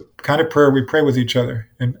just the kind of prayer we pray with each other.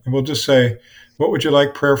 And we'll just say, what would you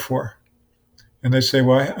like prayer for? And they say,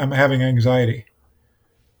 well, I'm having anxiety.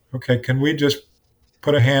 Okay, can we just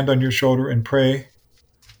put a hand on your shoulder and pray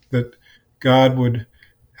that God would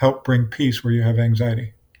help bring peace where you have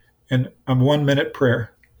anxiety? And a 1-minute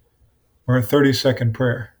prayer or a 30-second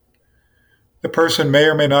prayer. The person may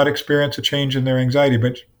or may not experience a change in their anxiety,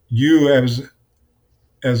 but you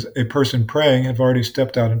as a person praying have already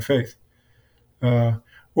stepped out in faith.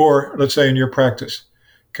 Or let's say in your practice,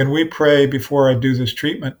 can we pray before I do this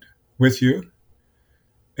treatment with you?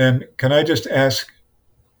 And can I just ask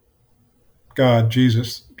God,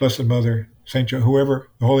 Jesus, Blessed Mother, Saint Joe, whoever,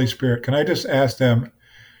 the Holy Spirit, can I just ask them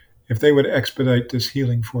if they would expedite this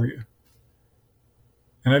healing for you?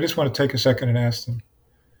 And I just want to take a second and ask them,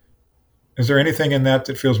 is there anything in that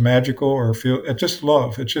feels magical or just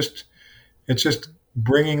love? It's just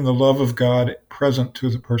bringing the love of God present to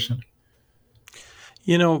the person.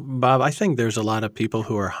 Bob, I think there's a lot of people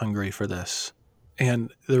who are hungry for this.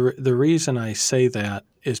 And the reason I say that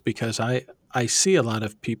is because I see a lot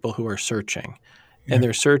of people who are searching, and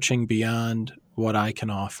they're searching beyond what I can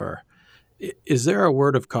offer. Is there a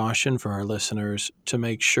word of caution for our listeners to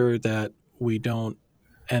make sure that we don't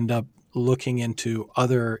end up looking into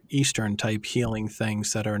other Eastern type healing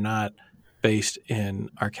things that are not based in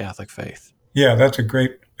our Catholic faith? Yeah,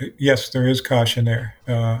 yes, there is caution there.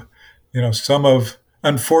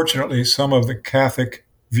 Unfortunately, some of the Catholic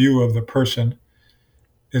view of the person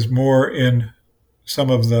is more in some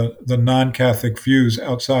of the non-Catholic views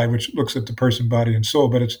outside, which looks at the person, body, and soul,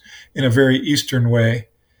 but it's in a very Eastern way,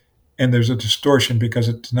 and there's a distortion because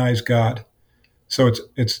it denies God. So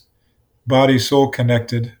it's body, soul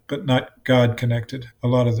connected, but not God connected a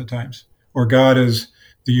lot of the times. Or God is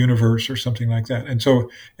the universe or something like that. And so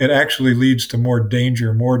it actually leads to more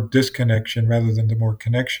danger, more disconnection rather than to more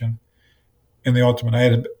connection. In the ultimate, I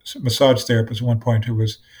had a massage therapist at one point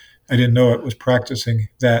I didn't know it, was practicing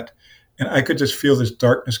that. And I could just feel this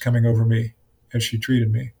darkness coming over me as she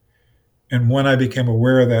treated me. And when I became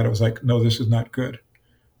aware of that, I was like, no, this is not good.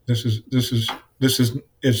 This is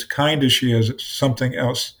as kind as she is, it's something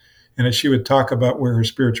else. And as she would talk about where her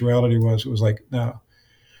spirituality was, it was like, no,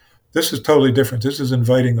 this is totally different. This is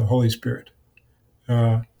inviting the Holy Spirit.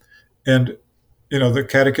 And the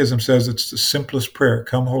Catechism says it's the simplest prayer,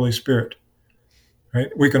 come Holy Spirit. Right?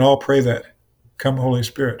 We can all pray that, come Holy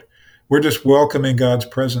Spirit. We're just welcoming God's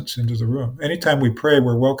presence into the room. Anytime we pray,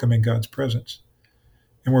 we're welcoming God's presence.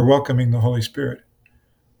 And we're welcoming the Holy Spirit.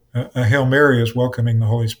 A Hail Mary is welcoming the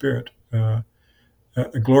Holy Spirit. A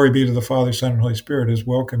glory be to the Father, Son, and Holy Spirit is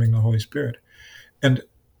welcoming the Holy Spirit. And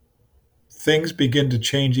things begin to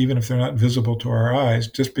change even if they're not visible to our eyes,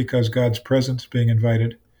 just because God's presence is being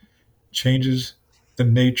invited changes the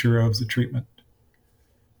nature of the treatment.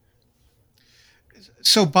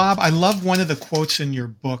 So, Bob, I love one of the quotes in your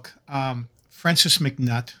book. Francis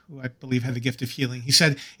McNutt, who I believe had the gift of healing, he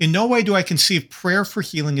said, "In no way do I conceive prayer for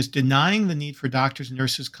healing as denying the need for doctors,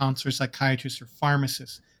 nurses, counselors, psychiatrists, or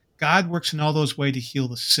pharmacists. God works in all those ways to heal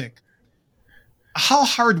the sick." How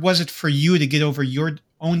hard was it for you to get over your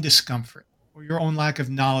own discomfort or your own lack of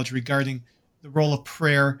knowledge regarding the role of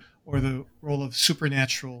prayer or the role of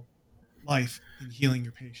supernatural life in healing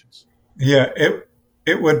your patients? Yeah,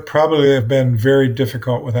 it would probably have been very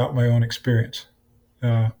difficult without my own experience.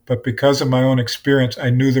 But because of my own experience, I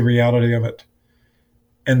knew the reality of it.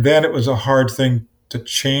 And then it was a hard thing to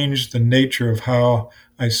change the nature of how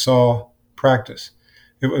I saw practice.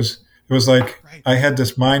 It was like Right. I had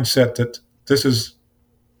this mindset that this is,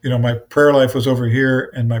 my prayer life was over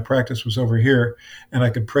here and my practice was over here, and I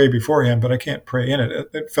could pray beforehand, but I can't pray in it.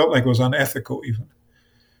 It felt like it was unethical even.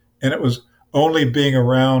 And it was only being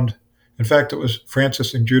around. In fact, it was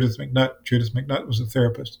Francis and Judith McNutt. Judith McNutt was a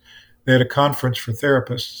therapist. They had a conference for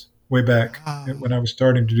therapists way back when I was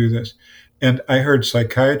starting to do this. And I heard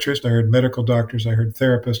psychiatrists, I heard medical doctors, I heard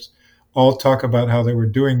therapists all talk about how they were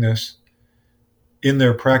doing this in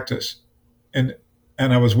their practice. And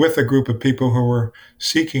I was with a group of people who were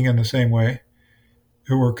seeking in the same way,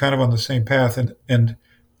 who were kind of on the same path. And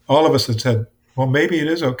all of us had said, well, maybe it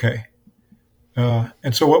is okay.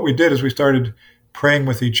 And so what we did is we started praying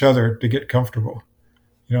with each other to get comfortable.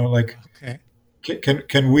 Like, Okay.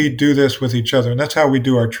 can we do this with each other? And that's how we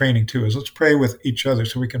do our training too, is let's pray with each other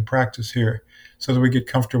so we can practice here, so that we get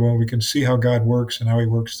comfortable and we can see how God works and how he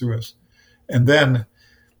works through us. And then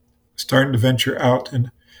starting to venture out.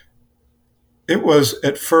 And it was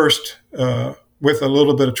at first with a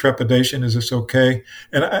little bit of trepidation, is this okay?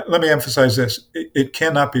 And let me emphasize this, it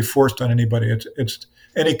cannot be forced on anybody. It's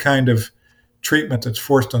any kind of treatment that's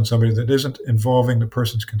forced on somebody that isn't involving the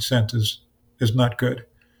person's consent is not good.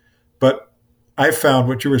 But I found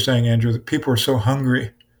what you were saying, Andrew, that people were so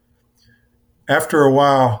hungry. After a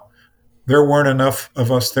while, there weren't enough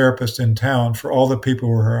of us therapists in town for all the people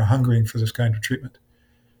who were hungering for this kind of treatment.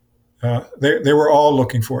 They were all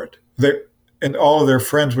looking for it. And all of their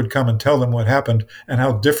friends would come and tell them what happened and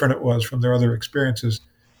how different it was from their other experiences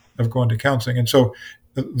of going to counseling. And so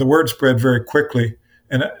the word spread very quickly.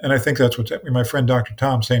 And I think that's what's happening. My friend, Dr.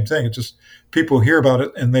 Tom, same thing. It's just people hear about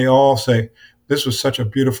it and they all say, this was such a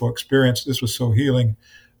beautiful experience. This was so healing.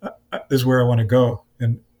 This is where I want to go.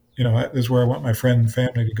 And, this is where I want my friend and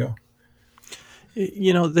family to go.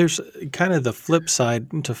 There's kind of the flip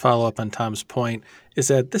side, to follow up on Tom's point, is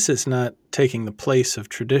that this is not taking the place of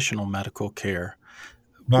traditional medical care.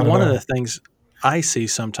 One of the things I see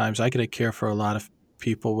sometimes, I get to care for a lot of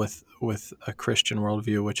people with a Christian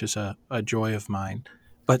worldview, which is a joy of mine.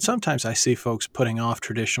 But sometimes I see folks putting off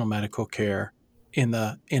traditional medical care in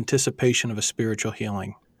the anticipation of a spiritual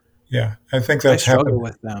healing. Yeah, I think that's happened. I struggle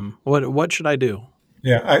with them. What should I do?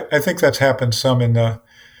 Yeah, I think that's happened some in the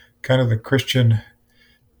kind of the Christian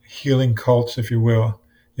healing cults, if you will.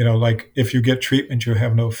 Like if you get treatment, you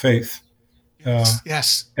have no faith.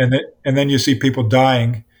 Yes. And then you see people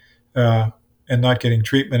dying and not getting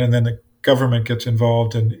treatment, and then the government gets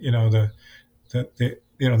involved, and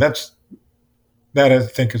that's I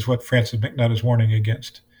think is what Francis McNutt is warning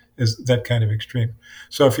against, is that kind of extreme.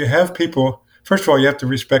 So if you have people, first of all, you have to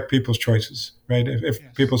respect people's choices, right? If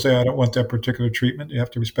Yes. people say, I don't want that particular treatment, you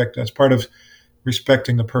have to respect that. It's part of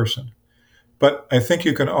respecting the person. But I think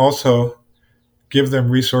you can also give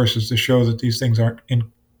them resources to show that these things aren't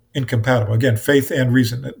incompatible. Again, faith and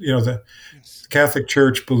reason. The Yes. Catholic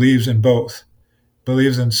Church believes in both,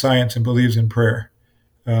 believes in science and believes in prayer.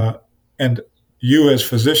 And you as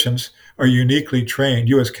physicians are uniquely trained,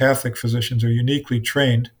 you as Catholic physicians are uniquely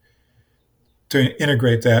trained to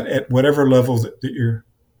integrate that at whatever level that you're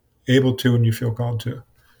able to and you feel called to.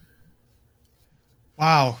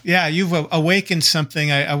 Wow. Yeah, you've awakened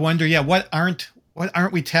something. I wonder, what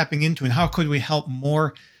aren't we tapping into, and how could we help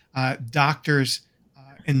more doctors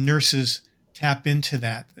and nurses tap into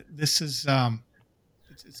that? This is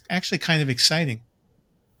it's actually kind of exciting.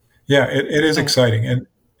 Yeah, it is exciting,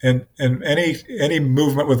 and any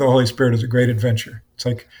movement with the Holy Spirit is a great adventure. It's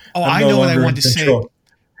like, I know what I wanted to say.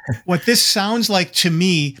 What this sounds like to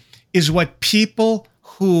me is what people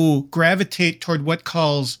who gravitate toward what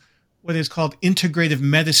is called integrative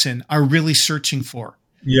medicine are really searching for.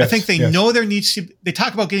 Yes, I think they know there needs to. They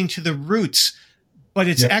talk about getting to the roots, but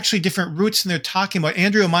it's actually different roots than they're talking about.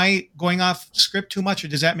 Andrew, am I going off script too much, or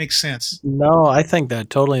does that make sense? No, I think that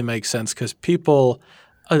totally makes sense, because people,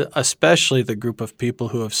 especially the group of people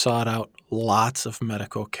who have sought out lots of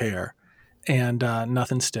medical care and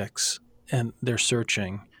nothing sticks and they're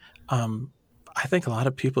searching. I think a lot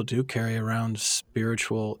of people do carry around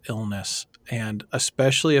spiritual illness, and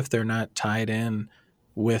especially if they're not tied in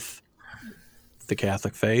with the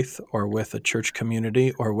Catholic faith or with a church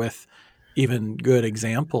community or with even good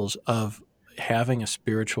examples of having a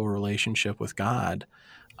spiritual relationship with God,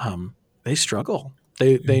 they struggle.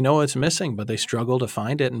 They know it's missing, but they struggle to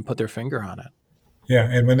find it and put their finger on it. Yeah,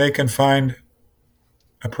 and when they can find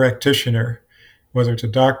a practitioner, whether it's a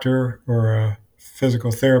doctor or a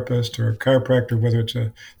physical therapist or a chiropractor, whether it's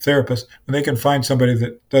a therapist, when they can find somebody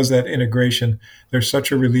that does that integration, there's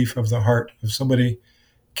such a relief of the heart if somebody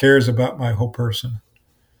cares about my whole person.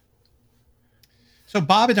 So,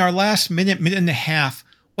 Bob, in our last minute and a half,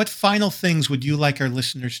 what final things would you like our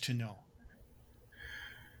listeners to know?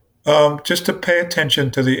 Just to pay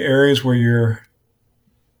attention to the areas where you're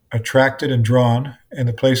attracted and drawn and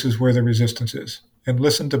the places where the resistance is, and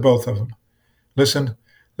listen to both of them. Listen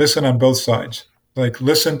on both sides. Like,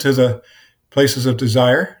 listen to the places of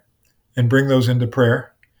desire and bring those into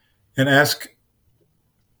prayer, and ask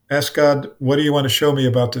God, what do you want to show me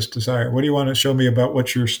about this desire? What do you want to show me about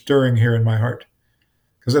what you're stirring here in my heart?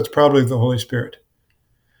 Because that's probably the Holy Spirit.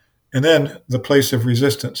 And then the place of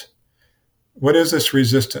resistance. What is this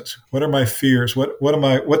resistance? What are my fears? What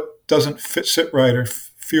doesn't sit right or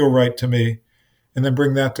feel right to me? And then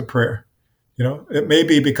bring that to prayer. It may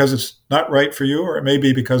be because it's not right for you, or it may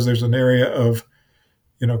be because there's an area of,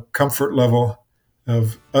 comfort level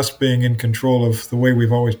of us being in control of the way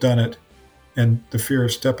we've always done it, and the fear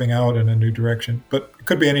of stepping out in a new direction. But it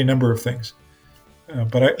could be any number of things.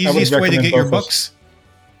 Easiest way to get your books?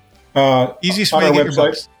 Easiest way to get your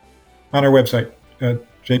books? On our website,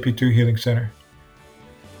 JP2 Healing Center.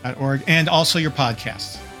 .org, and also your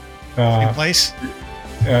podcasts. Same place?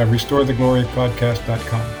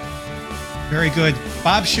 RestoreTheGloryPodcast.com. Very good.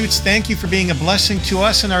 Bob Schuchts, thank you for being a blessing to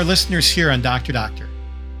us and our listeners here on Dr. Doctor.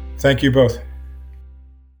 Thank you both.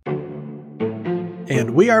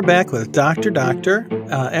 And we are back with Dr. Doctor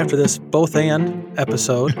after this both and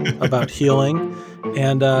episode about healing.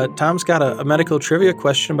 And Tom's got a medical trivia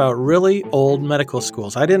question about really old medical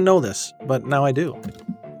schools. I didn't know this, but now I do.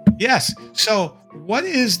 Yes. So what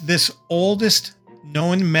is this oldest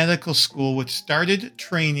known medical school which started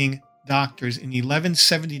training doctors in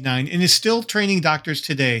 1179 and is still training doctors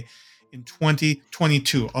today in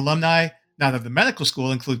 2022? Alumni, not of the medical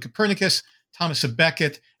school, include Copernicus, Thomas of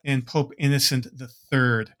Becket, and Pope Innocent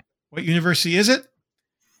III. What university is it?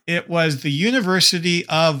 It was the University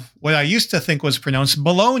of what I used to think was pronounced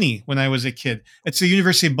Bologna when I was a kid. It's the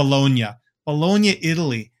University of Bologna,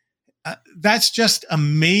 Italy. That's just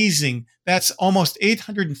amazing. That's almost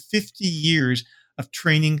 850 years of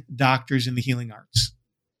training doctors in the healing arts.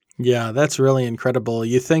 Yeah, that's really incredible.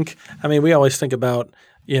 You think, we always think about,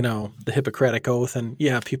 the Hippocratic Oath, and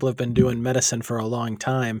people have been doing medicine for a long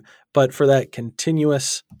time, but for that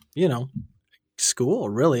continuous, school,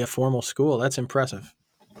 really a formal school, that's impressive.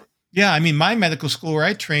 Yeah, my medical school where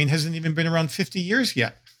I trained hasn't even been around 50 years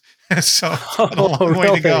yet. So it's got a long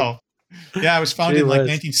way to go. Yeah, I was founded in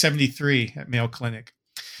 1973 at Mayo Clinic.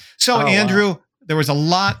 So Andrew, wow. There was a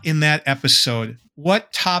lot in that episode.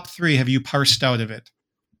 What top 3 have you parsed out of it?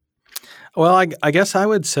 Well, I guess I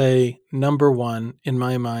would say number 1 in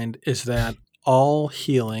my mind is that all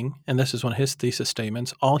healing, and this is one of his thesis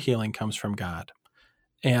statements, all healing comes from God.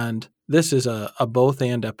 And this is a both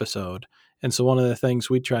and episode. And so one of the things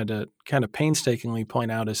we tried to kind of painstakingly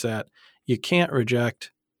point out is that you can't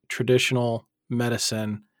reject traditional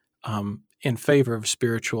medicine in favor of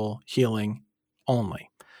spiritual healing only.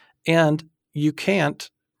 And you can't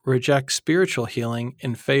reject spiritual healing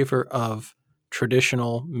in favor of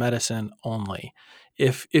traditional medicine only.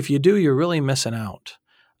 If you do, you're really missing out.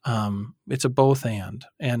 It's a both and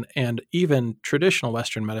even traditional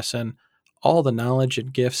Western medicine, all the knowledge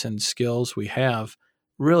and gifts and skills we have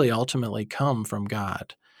really ultimately come from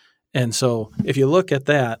God. And so if you look at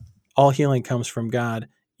that, all healing comes from God,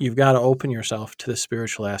 you've got to open yourself to the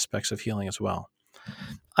spiritual aspects of healing as well.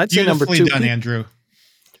 I'd say number 2, done, Andrew.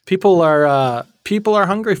 People are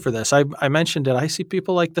hungry for this. I mentioned it. I see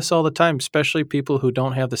people like this all the time, especially people who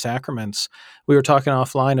don't have the sacraments. We were talking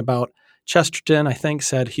offline about Chesterton, I think,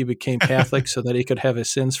 said he became Catholic so that he could have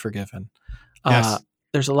his sins forgiven. Yes.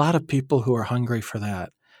 There's a lot of people who are hungry for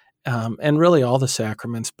that. And really all the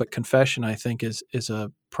sacraments, but confession, I think, is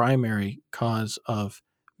a primary cause of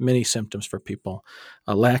many symptoms for people,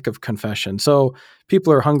 a lack of confession. So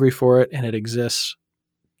people are hungry for it, and it exists.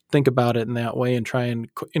 Think about it in that way and try and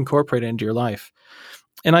incorporate it into your life.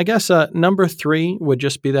 And I guess number 3 would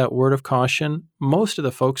just be that word of caution. Most of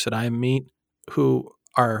the folks that I meet who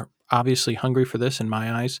are obviously hungry for this, in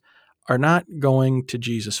my eyes, are not going to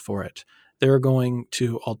Jesus for it. they're going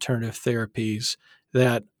to alternative therapies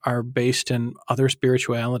that are based in other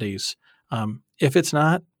spiritualities. If it's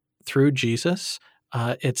not through Jesus,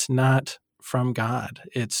 it's not from God.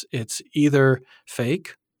 It's either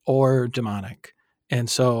fake or demonic. And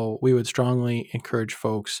so we would strongly encourage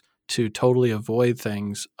folks to totally avoid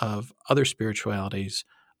things of other spiritualities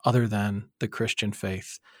other than the Christian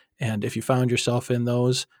faith. And if you found yourself in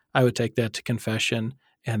those, I would take that to confession,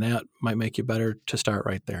 and that might make you better to start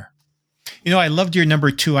right there. I loved your number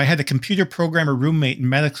 2. I had a computer programmer roommate in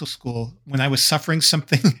medical school. When I was suffering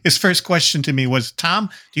something, his first question to me was, Tom,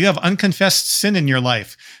 do you have unconfessed sin in your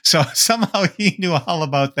life? So somehow he knew all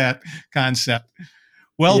about that concept.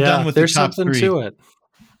 Well done with the top 3. There's something to it.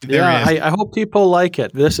 There is. I hope people like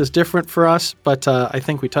it. This is different for us, but I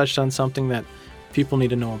think we touched on something that people need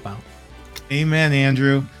to know about. Amen,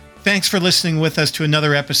 Andrew. Thanks for listening with us to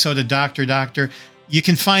another episode of Dr. Doctor. You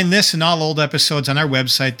can find this and all old episodes on our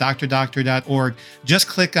website, drdoctor.org. Just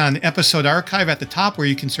click on Episode Archive at the top, where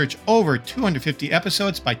you can search over 250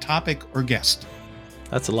 episodes by topic or guest.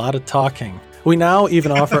 That's a lot of talking. We now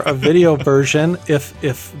even offer a video version if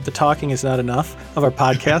the talking is not enough of our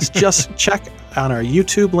podcast. Just check on our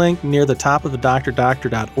YouTube link near the top of the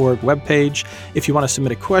drdoctor.org webpage. If you want to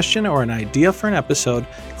submit a question or an idea for an episode,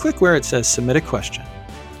 click where it says Submit a Question.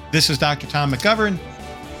 This is Dr. Tom McGovern.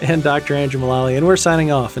 And Dr. Andrew Mullally, and we're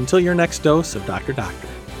signing off until your next dose of Dr. Doctor.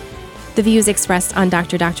 The views expressed on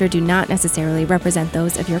Dr. Doctor do not necessarily represent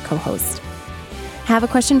those of your co-host. Have a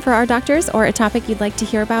question for our doctors or a topic you'd like to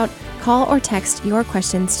hear about? Call or text your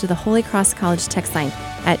questions to the Holy Cross College text line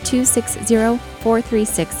at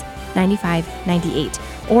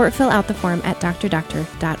 260-436-9598 or fill out the form at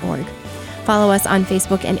drdoctor.org. Follow us on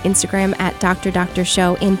Facebook and Instagram at Dr. Doctor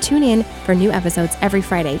Show and tune in for new episodes every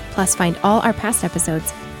Friday. Plus, find all our past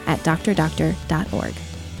episodes at drdoctor.org.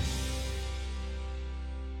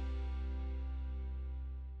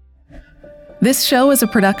 This show is a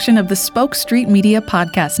production of the Spoke Street Media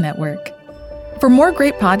Podcast Network. For more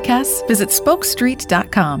great podcasts, visit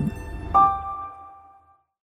spokestreet.com.